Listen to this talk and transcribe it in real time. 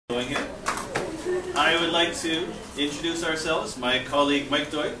Going here. I would like to introduce ourselves, my colleague Mike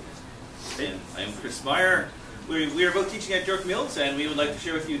Doig, and I'm Chris Meyer. We are both teaching at York Mills, and we would like to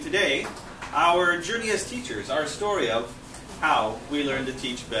share with you today our journey as teachers, our story of how we learn to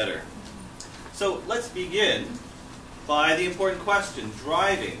teach better. So let's begin by the important question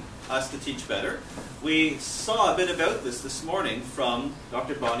driving us to teach better. We saw a bit about this morning from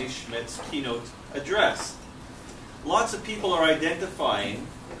Dr. Bonnie Schmidt's keynote address. Lots of people are identifying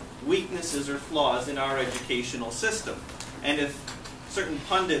weaknesses or flaws in our educational system. And if certain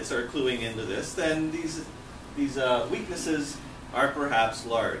pundits are cluing into this, then these weaknesses are perhaps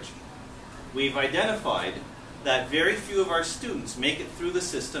large. We've identified that very few of our students make it through the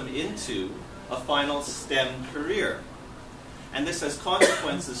system into a final STEM career. And this has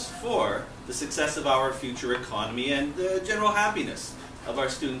consequences for the success of our future economy and the general happiness of our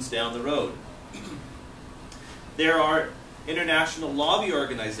students down the road. There are international lobby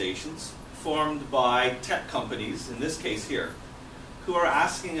organizations formed by tech companies, in this case here, who are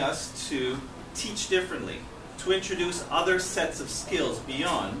asking us to teach differently, to introduce other sets of skills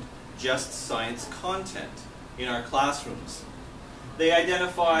beyond just science content in our classrooms. They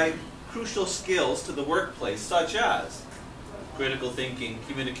identify crucial skills to the workplace, such as critical thinking,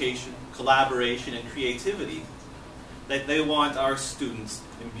 communication, collaboration, and creativity, that they want our students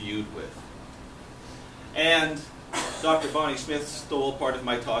imbued with. And Dr. Bonnie Smith stole part of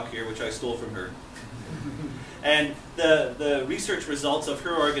my talk here, which I stole from her. And the research results of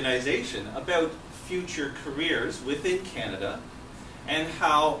her organization about future careers within Canada and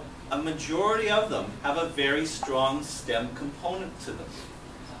how a majority of them have a very strong STEM component to them.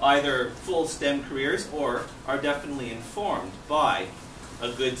 Either full STEM careers or are definitely informed by a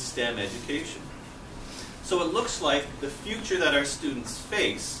good STEM education. So it looks like the future that our students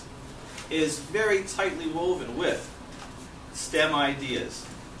face is very tightly woven with STEM ideas.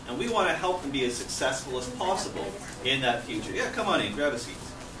 And we want to help them be as successful as possible in that future. Yeah, come on in, grab a seat.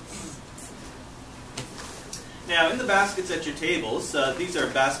 Now, in the baskets at your tables, these are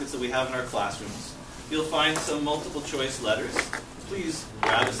baskets that we have in our classrooms. You'll find some multiple choice letters. Please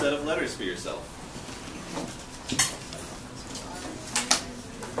grab a set of letters for yourself.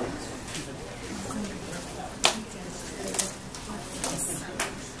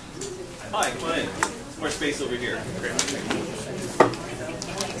 Hi, come on in. Some more space over here.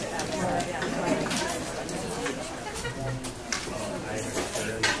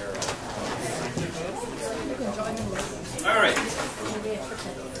 All right.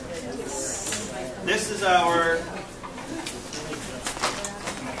 This is our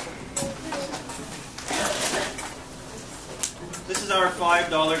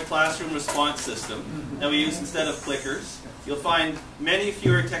 $5 classroom response system that we use instead of clickers. You'll find many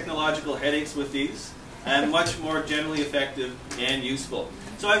fewer technological headaches with these and much more generally effective and useful.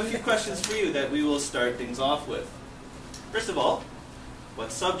 So I have a few questions for you that we will start things off with. First of all,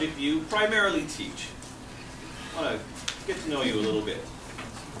 what subject do you primarily teach? I want to get to know you a little bit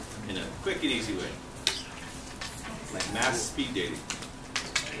in a quick and easy way. Like mass speed dating.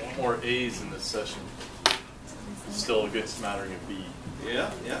 More A's in this session. Still a good smattering of B.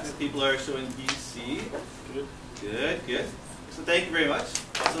 Yeah. People are showing B, C. Good. So thank you very much.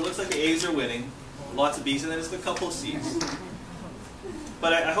 So it looks like the A's are winning. Lots of B's, and then there's a couple of C's.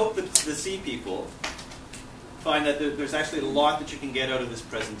 But I hope that the C people find that there's actually a lot that you can get out of this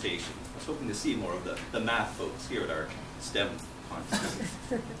presentation. I was hoping to see more of the math folks here at our STEM conference.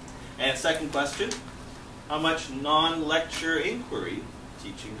 And second question, how much non-lecture inquiry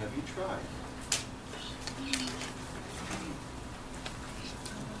teaching have you tried?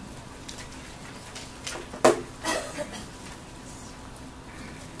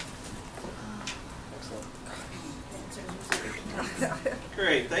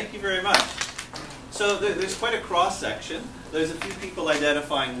 Great, thank you very much. So there's quite a cross-section. There's a few people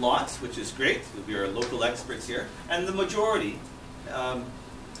identifying lots, which is great. We are local experts here. And the majority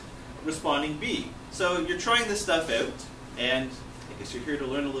responding B. So you're trying this stuff out, and I guess you're here to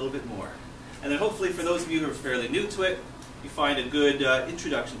learn a little bit more. And then hopefully for those of you who are fairly new to it, you find a good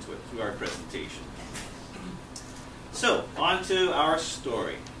introduction to it through our presentation. So, on to our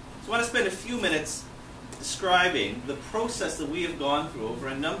story. So I want to spend a few minutes describing the process that we have gone through over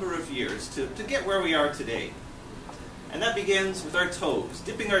a number of years to get where we are today. And that begins with our toes,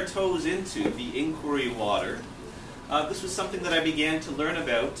 dipping our toes into the inquiry water. This was something that I began to learn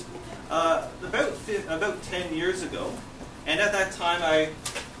about 10 years ago. And at that time I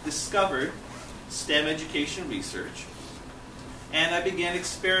discovered STEM education research. And I began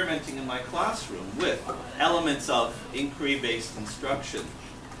experimenting in my classroom with elements of inquiry-based instruction.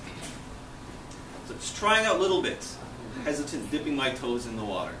 So just trying out little bits hesitant dipping my toes in the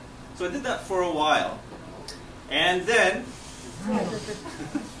water. So I did that for a while. And then...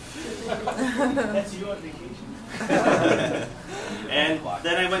 That's you on vacation. And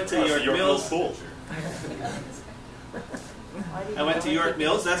then I went to York Mills. Pool. I went to York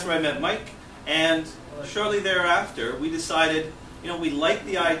Mills, that's where I met Mike, and shortly thereafter we decided, we like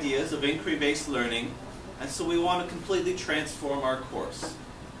the ideas of inquiry-based learning, and so we want to completely transform our course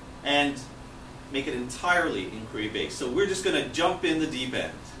and make it entirely inquiry-based. So we're just going to jump in the deep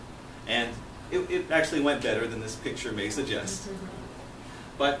end. And it actually went better than this picture may suggest.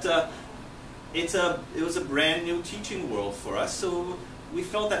 But it was a brand new teaching world for us, so we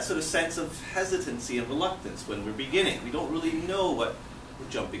felt that sort of sense of hesitancy and reluctance when we're beginning. We don't really know what we're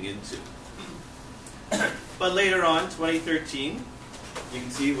jumping into. But later on, 2013, you can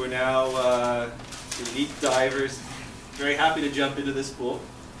see we're now elite divers, very happy to jump into this pool.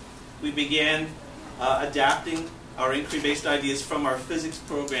 We began adapting our inquiry-based ideas from our physics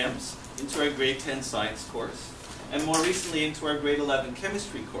programs into our grade 10 science course, and more recently into our grade 11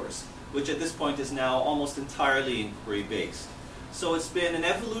 chemistry course, which at this point is now almost entirely inquiry-based. So it's been an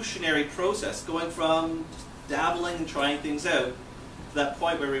evolutionary process, going from just dabbling and trying things out to that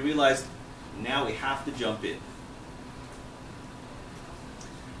point where we realized now we have to jump in.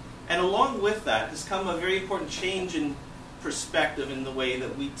 And along with that has come a very important change in perspective in the way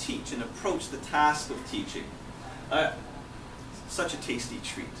that we teach and approach the task of teaching. Such a tasty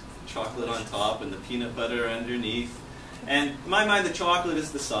treat. Chocolate on top and the peanut butter underneath. And in my mind, the chocolate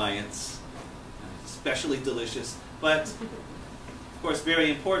is the science. Especially delicious. But, of course, very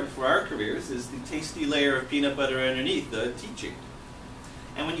important for our careers is the tasty layer of peanut butter underneath, the teaching.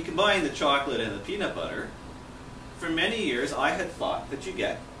 And when you combine the chocolate and the peanut butter, for many years I had thought that you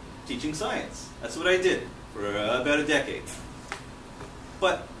get teaching science. That's what I did for about a decade.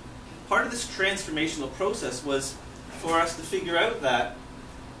 But part of this transformational process was for us to figure out that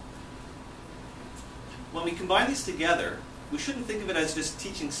when we combine these together, we shouldn't think of it as just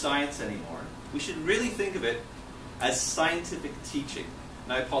teaching science anymore. We should really think of it as scientific teaching.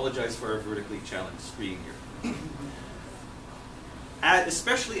 And I apologize for our vertically challenged screen here.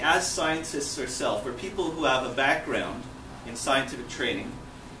 Especially as scientists ourselves, or people who have a background in scientific training,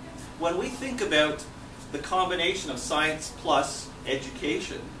 when we think about the combination of science plus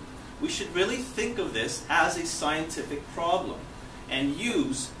education, we should really think of this as a scientific problem and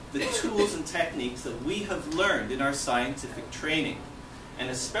use the tools and techniques that we have learned in our scientific training, and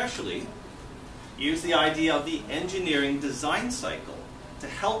especially use the idea of the engineering design cycle to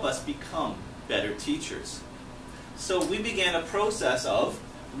help us become better teachers. So we began a process of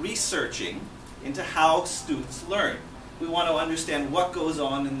researching into how students learn. We want to understand what goes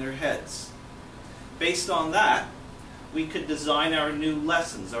on in their heads. Based on that, we could design our new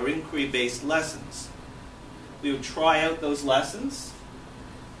lessons, our inquiry-based lessons. We would try out those lessons,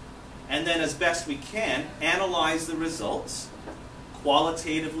 and then as best we can, analyze the results,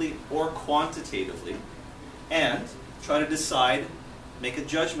 qualitatively or quantitatively, and try to decide, make a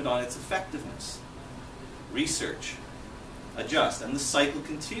judgment on its effectiveness. Research, adjust, and the cycle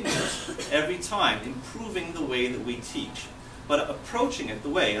continues every time, improving the way that we teach, but approaching it the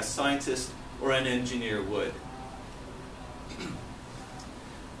way a scientist or an engineer would.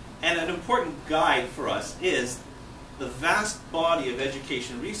 And an important guide for us is the vast body of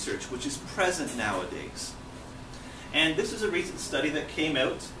education research which is present nowadays. And this is a recent study that came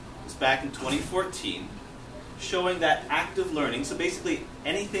out, it was back in 2014, showing that active learning, so basically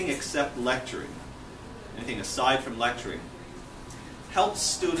anything except lecturing, anything aside from lecturing, helps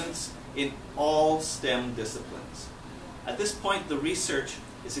students in all STEM disciplines. At this point, the research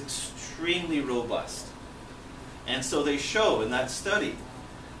is extremely robust. And so they show in that study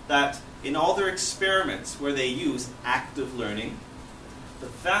that in all their experiments where they use active learning, the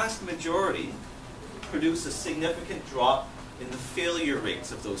vast majority produce a significant drop in the failure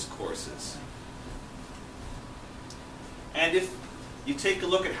rates of those courses. And if you take a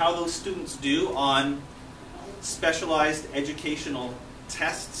look at how those students do on specialized educational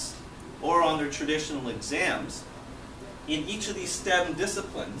tests or on their traditional exams, in each of these STEM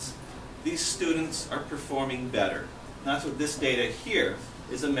disciplines, these students are performing better. And that's what this data here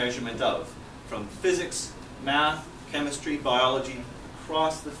is a measurement of, from physics, math, chemistry, biology,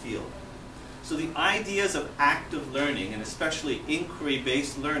 across the field. So the ideas of active learning, and especially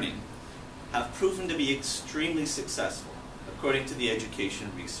inquiry-based learning, have proven to be extremely successful, according to the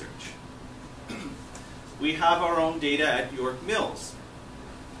education research. We have our own data at York Mills.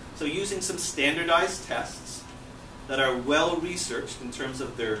 So using some standardized tests that are well researched in terms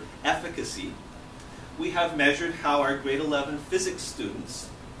of their efficacy, we have measured how our grade 11 physics students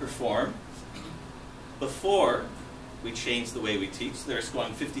perform before we changed the way we teach. They're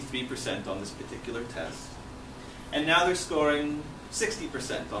scoring 53% on this particular test. And now they're scoring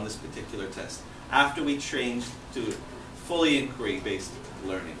 60% on this particular test after we changed to fully inquiry-based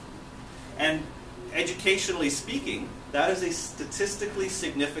learning. And educationally speaking, that is a statistically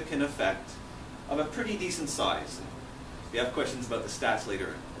significant effect of a pretty decent size. If you have questions about the stats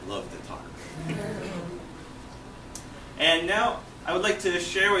later, I'd love to talk about it. And now I would like to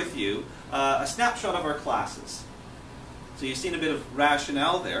share with you a snapshot of our classes. So you've seen a bit of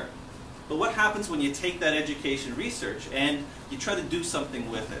rationale there. But what happens when you take that education research and you try to do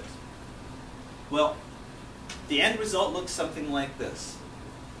something with it? Well, the end result looks something like this.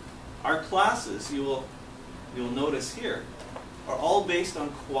 Our classes, you'll notice here, are all based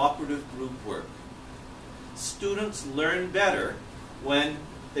on cooperative group work. Students learn better when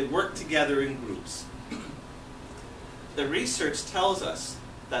they work together in groups. The research tells us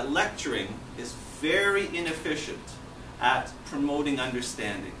that lecturing is very inefficient at promoting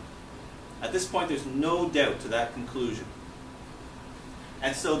understanding. At this point, there's no doubt to that conclusion.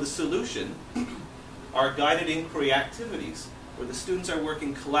 And so the solution are guided inquiry activities, where the students are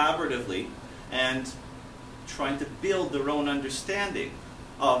working collaboratively and trying to build their own understanding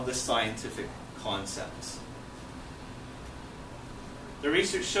of the scientific concepts. The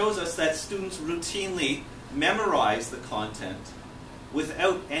research shows us that students routinely memorize the content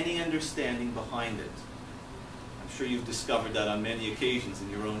without any understanding behind it. I'm sure you've discovered that on many occasions in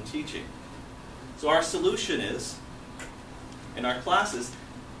your own teaching. So our solution is, in our classes,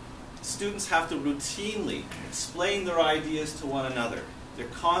 students have to routinely explain their ideas to one another. They're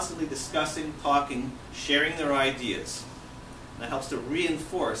constantly discussing, talking, sharing their ideas. And that helps to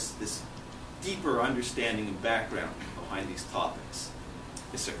reinforce this deeper understanding and background behind these topics.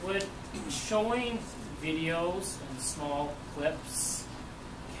 Yes, sir? Would showing videos and small clips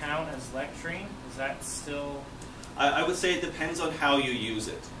count as lecturing? Is that still... I would say it depends on how you use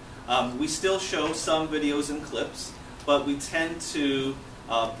it. We still show some videos and clips, but we tend to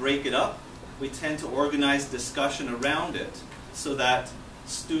break it up. We tend to organize discussion around it so that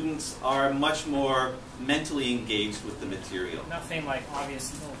students are much more mentally engaged with the material. Nothing like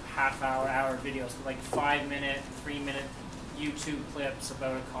obvious half-hour videos, but like 5-minute, 3-minute YouTube clips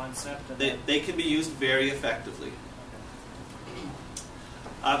about a concept. They can be used very effectively.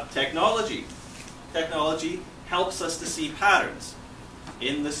 Technology. Technology helps us to see patterns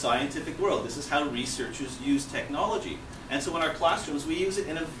in the scientific world. This is how researchers use technology. And so in our classrooms, we use it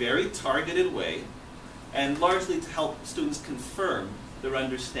in a very targeted way, and largely to help students confirm their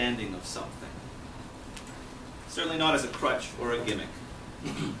understanding of something. Certainly not as a crutch or a gimmick.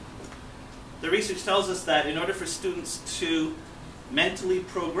 The research tells us that in order for students to mentally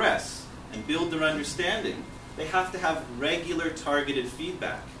progress and build their understanding, they have to have regular targeted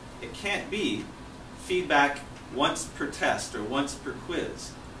feedback. It can't be feedback once per test or once per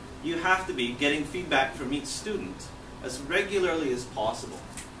quiz. You have to be getting feedback from each student as regularly as possible.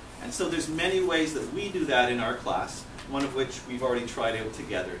 And so there's many ways that we do that in our class, one of which we've already tried out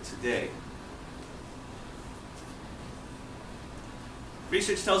together today.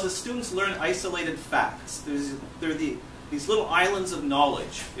 Research tells us students learn isolated facts. There are these little islands of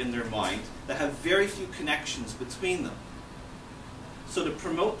knowledge in their mind that have very few connections between them. So to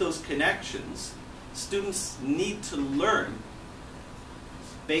promote those connections, students need to learn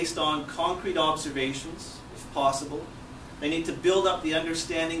based on concrete observations, if possible. They need to build up the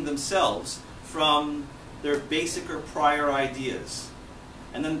understanding themselves from their basic or prior ideas.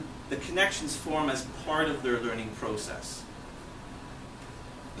 And then the connections form as part of their learning process.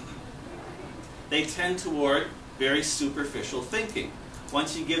 They tend toward very superficial thinking.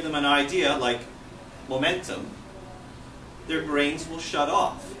 Once you give them an idea like momentum, their brains will shut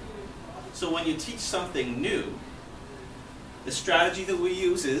off. So when you teach something new, the strategy that we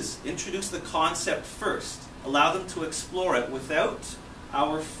use is introduce the concept first. Allow them to explore it without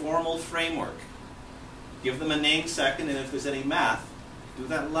our formal framework. Give them a name second, and if there's any math, do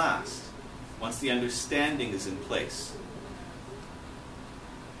that last, once the understanding is in place.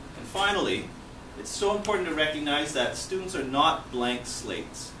 And finally, it's so important to recognize that students are not blank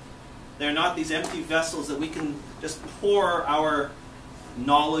slates. They're not these empty vessels that we can just pour our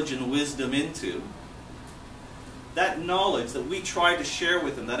knowledge and wisdom into. That knowledge that we try to share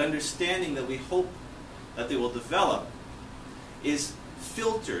with them, that understanding that we hope that they will develop, is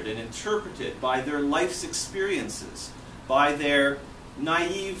filtered and interpreted by their life's experiences, by their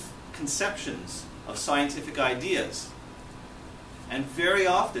naive conceptions of scientific ideas. And very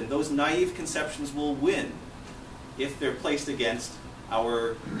often, those naive conceptions will win if they're placed against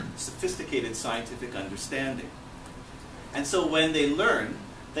our sophisticated scientific understanding. And so when they learn,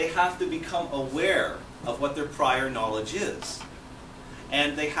 they have to become aware of what their prior knowledge is.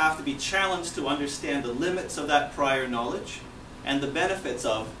 And they have to be challenged to understand the limits of that prior knowledge and the benefits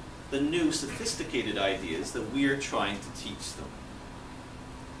of the new sophisticated ideas that we are trying to teach them.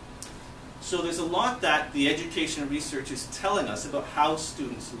 So there's a lot that the education research is telling us about how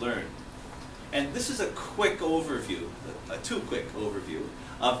students learn. And this is a quick overview, a too quick overview,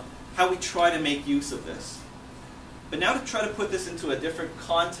 of how we try to make use of this. But now to try to put this into a different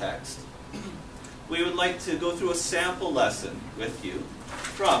context, we would like to go through a sample lesson with you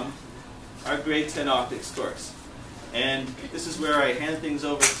from our grade 10 optics course. And this is where I hand things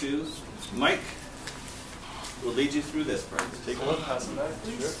over to Mike, who will lead you through this part. Take a look, pass it back,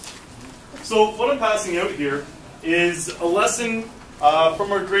 please. So what I'm passing out here is a lesson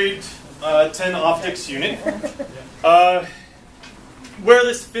from our grade 10 optics unit. Where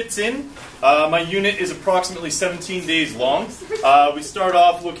this fits in, my unit is approximately 17 days long. We start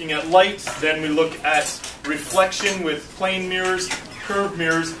off looking at light, then we look at reflection with plane mirrors, curved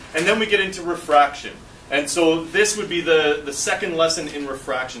mirrors, and then we get into refraction. And so this would be the second lesson in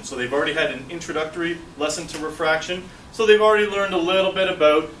refraction. So they've already had an introductory lesson to refraction. So they've already learned a little bit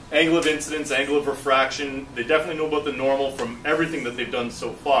about angle of incidence, angle of refraction. They definitely know about the normal from everything that they've done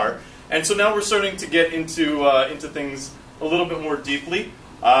so far. And so now we're starting to get into things a little bit more deeply.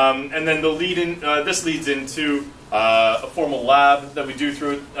 And then this leads into a formal lab that we do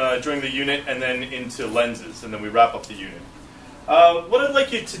during the unit, and then into lenses, and then we wrap up the unit. What I'd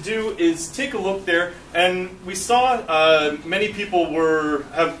like you to do is take a look there, and we saw many people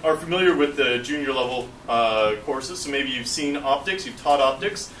are familiar with the junior level courses, so maybe you've seen optics, you've taught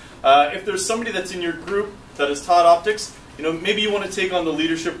optics. If there's somebody that's in your group that has taught optics, maybe you want to take on the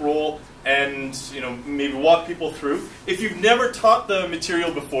leadership role and maybe walk people through. If you've never taught the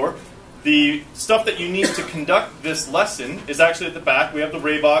material before, the stuff that you need to conduct this lesson is actually at the back. We have the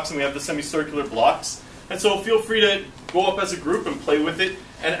ray box and we have the semicircular blocks. And so feel free to go up as a group and play with it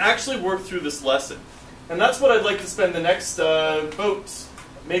and actually work through this lesson. And that's what I'd like to spend the next about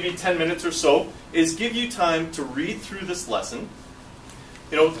maybe 10 minutes or so, is give you time to read through this lesson.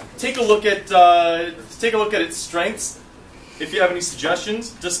 Take a look at its strengths. If you have any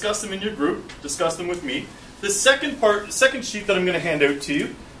suggestions, discuss them in your group, discuss them with me. The second sheet that I'm going to hand out to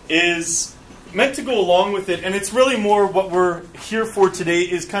you is meant to go along with it, and it's really more what we're here for today,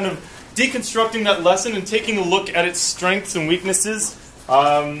 is kind of deconstructing that lesson and taking a look at its strengths and weaknesses,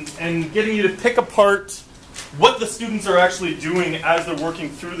 and getting you to pick apart what the students are actually doing as they're working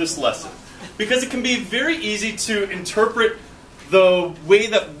through this lesson. Because it can be very easy to interpret the way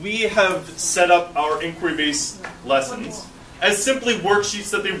that we have set up our inquiry-based lessons as simply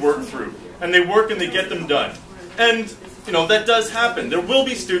worksheets that they work through. And they work and they get them done. And, that does happen. There will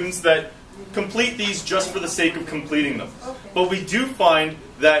be students that complete these just for the sake of completing them. But we do find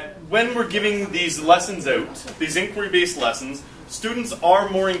that when we're giving these lessons out, these inquiry-based lessons, students are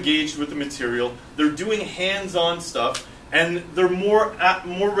more engaged with the material, they're doing hands-on stuff, and they're more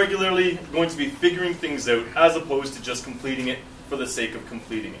regularly going to be figuring things out as opposed to just completing it for the sake of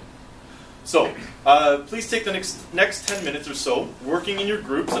completing it. So, please take the next 10 minutes or so working in your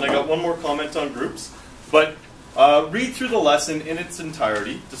groups, and I got one more comment on groups, but read through the lesson in its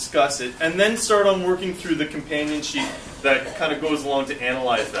entirety, discuss it, and then start on working through the companion sheet that kind of goes along to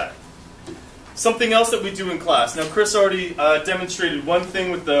analyze that. Something else that we do in class. Now, Chris already demonstrated one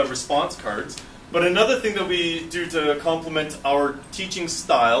thing with the response cards, but another thing that we do to complement our teaching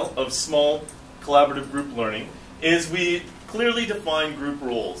style of small collaborative group learning is we clearly define group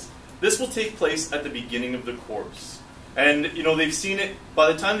roles. This will take place at the beginning of the course. And, they've seen it,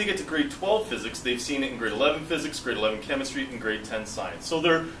 by the time they get to grade 12 physics, they've seen it in grade 11 physics, grade 11 chemistry, and grade 10 science. So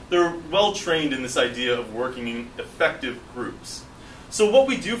they're well trained in this idea of working in effective groups. So what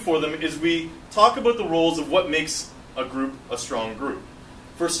we do for them is we talk about the roles of what makes a group a strong group.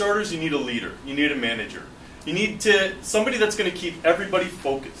 For starters, you need a leader. You need a manager. You need somebody that's going to keep everybody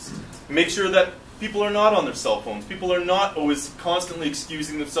focused. Make sure that people are not on their cell phones. People are not always constantly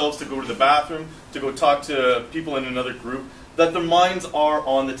excusing themselves to go to the bathroom, to go talk to people in another group, that their minds are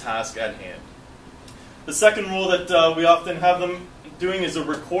on the task at hand. The second role that we often have them doing is a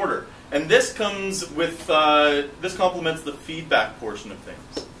recorder. And this comes with, this complements the feedback portion of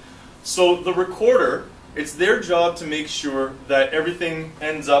things. So the recorder, it's their job to make sure that everything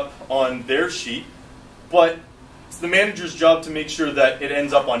ends up on their sheet, but it's the manager's job to make sure that it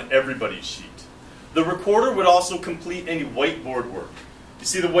ends up on everybody's sheet. The recorder would also complete any whiteboard work. You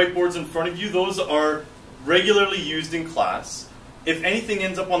see the whiteboards in front of you? Those are regularly used in class. If anything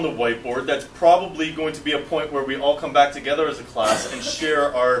ends up on the whiteboard, that's probably going to be a point where we all come back together as a class and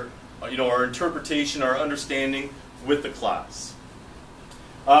share our interpretation, our understanding with the class.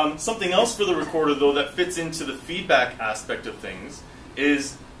 Something else for the recorder, though, that fits into the feedback aspect of things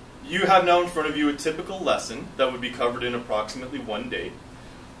is you have now in front of you a typical lesson that would be covered in approximately 1 day.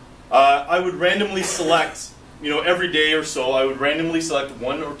 I would randomly select, every day or so, I would randomly select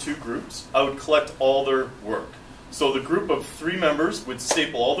 1 or 2 groups. I would collect all their work. So the group of 3 members would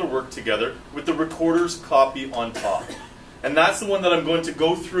staple all their work together with the recorder's copy on top. And that's the one that I'm going to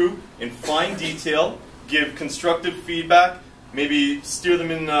go through in fine detail, give constructive feedback, maybe steer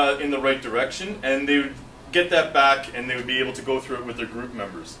them in the right direction, and they would get that back and they would be able to go through it with their group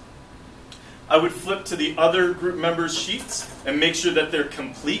members. I would flip to the other group members' sheets and make sure that they're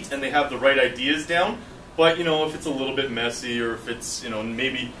complete and they have the right ideas down. But, if it's a little bit messy or if it's,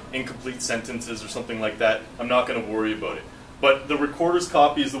 maybe incomplete sentences or something like that, I'm not going to worry about it. But the recorder's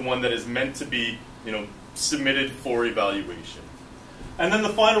copy is the one that is meant to be, submitted for evaluation. And then the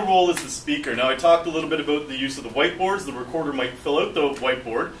final role is the speaker. Now, I talked a little bit about the use of the whiteboards. The recorder might fill out the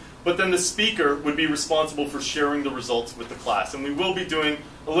whiteboard, but then the speaker would be responsible for sharing the results with the class. And we will be doing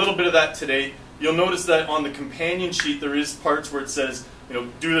a little bit of that today. You'll notice that on the companion sheet, there is parts where it says,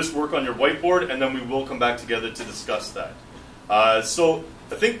 do this work on your whiteboard, and then we will come back together to discuss that. So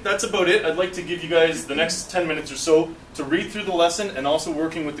I think that's about it. I'd like to give you guys the next 10 minutes or so to read through the lesson and also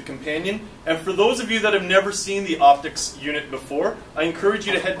working with the companion. And for those of you that have never seen the optics unit before, I encourage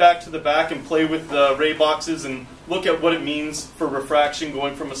you to head back to the back and play with the ray boxes and look at what it means for refraction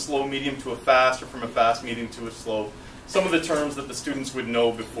going from a slow medium to a fast or from a fast medium to a slow. Some of the terms that the students would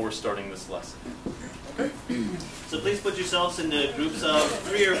know before starting this lesson. Okay. So please put yourselves in the groups of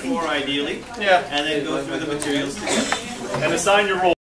 3 or 4 ideally, Yeah. and then go through the materials together. And assign your role.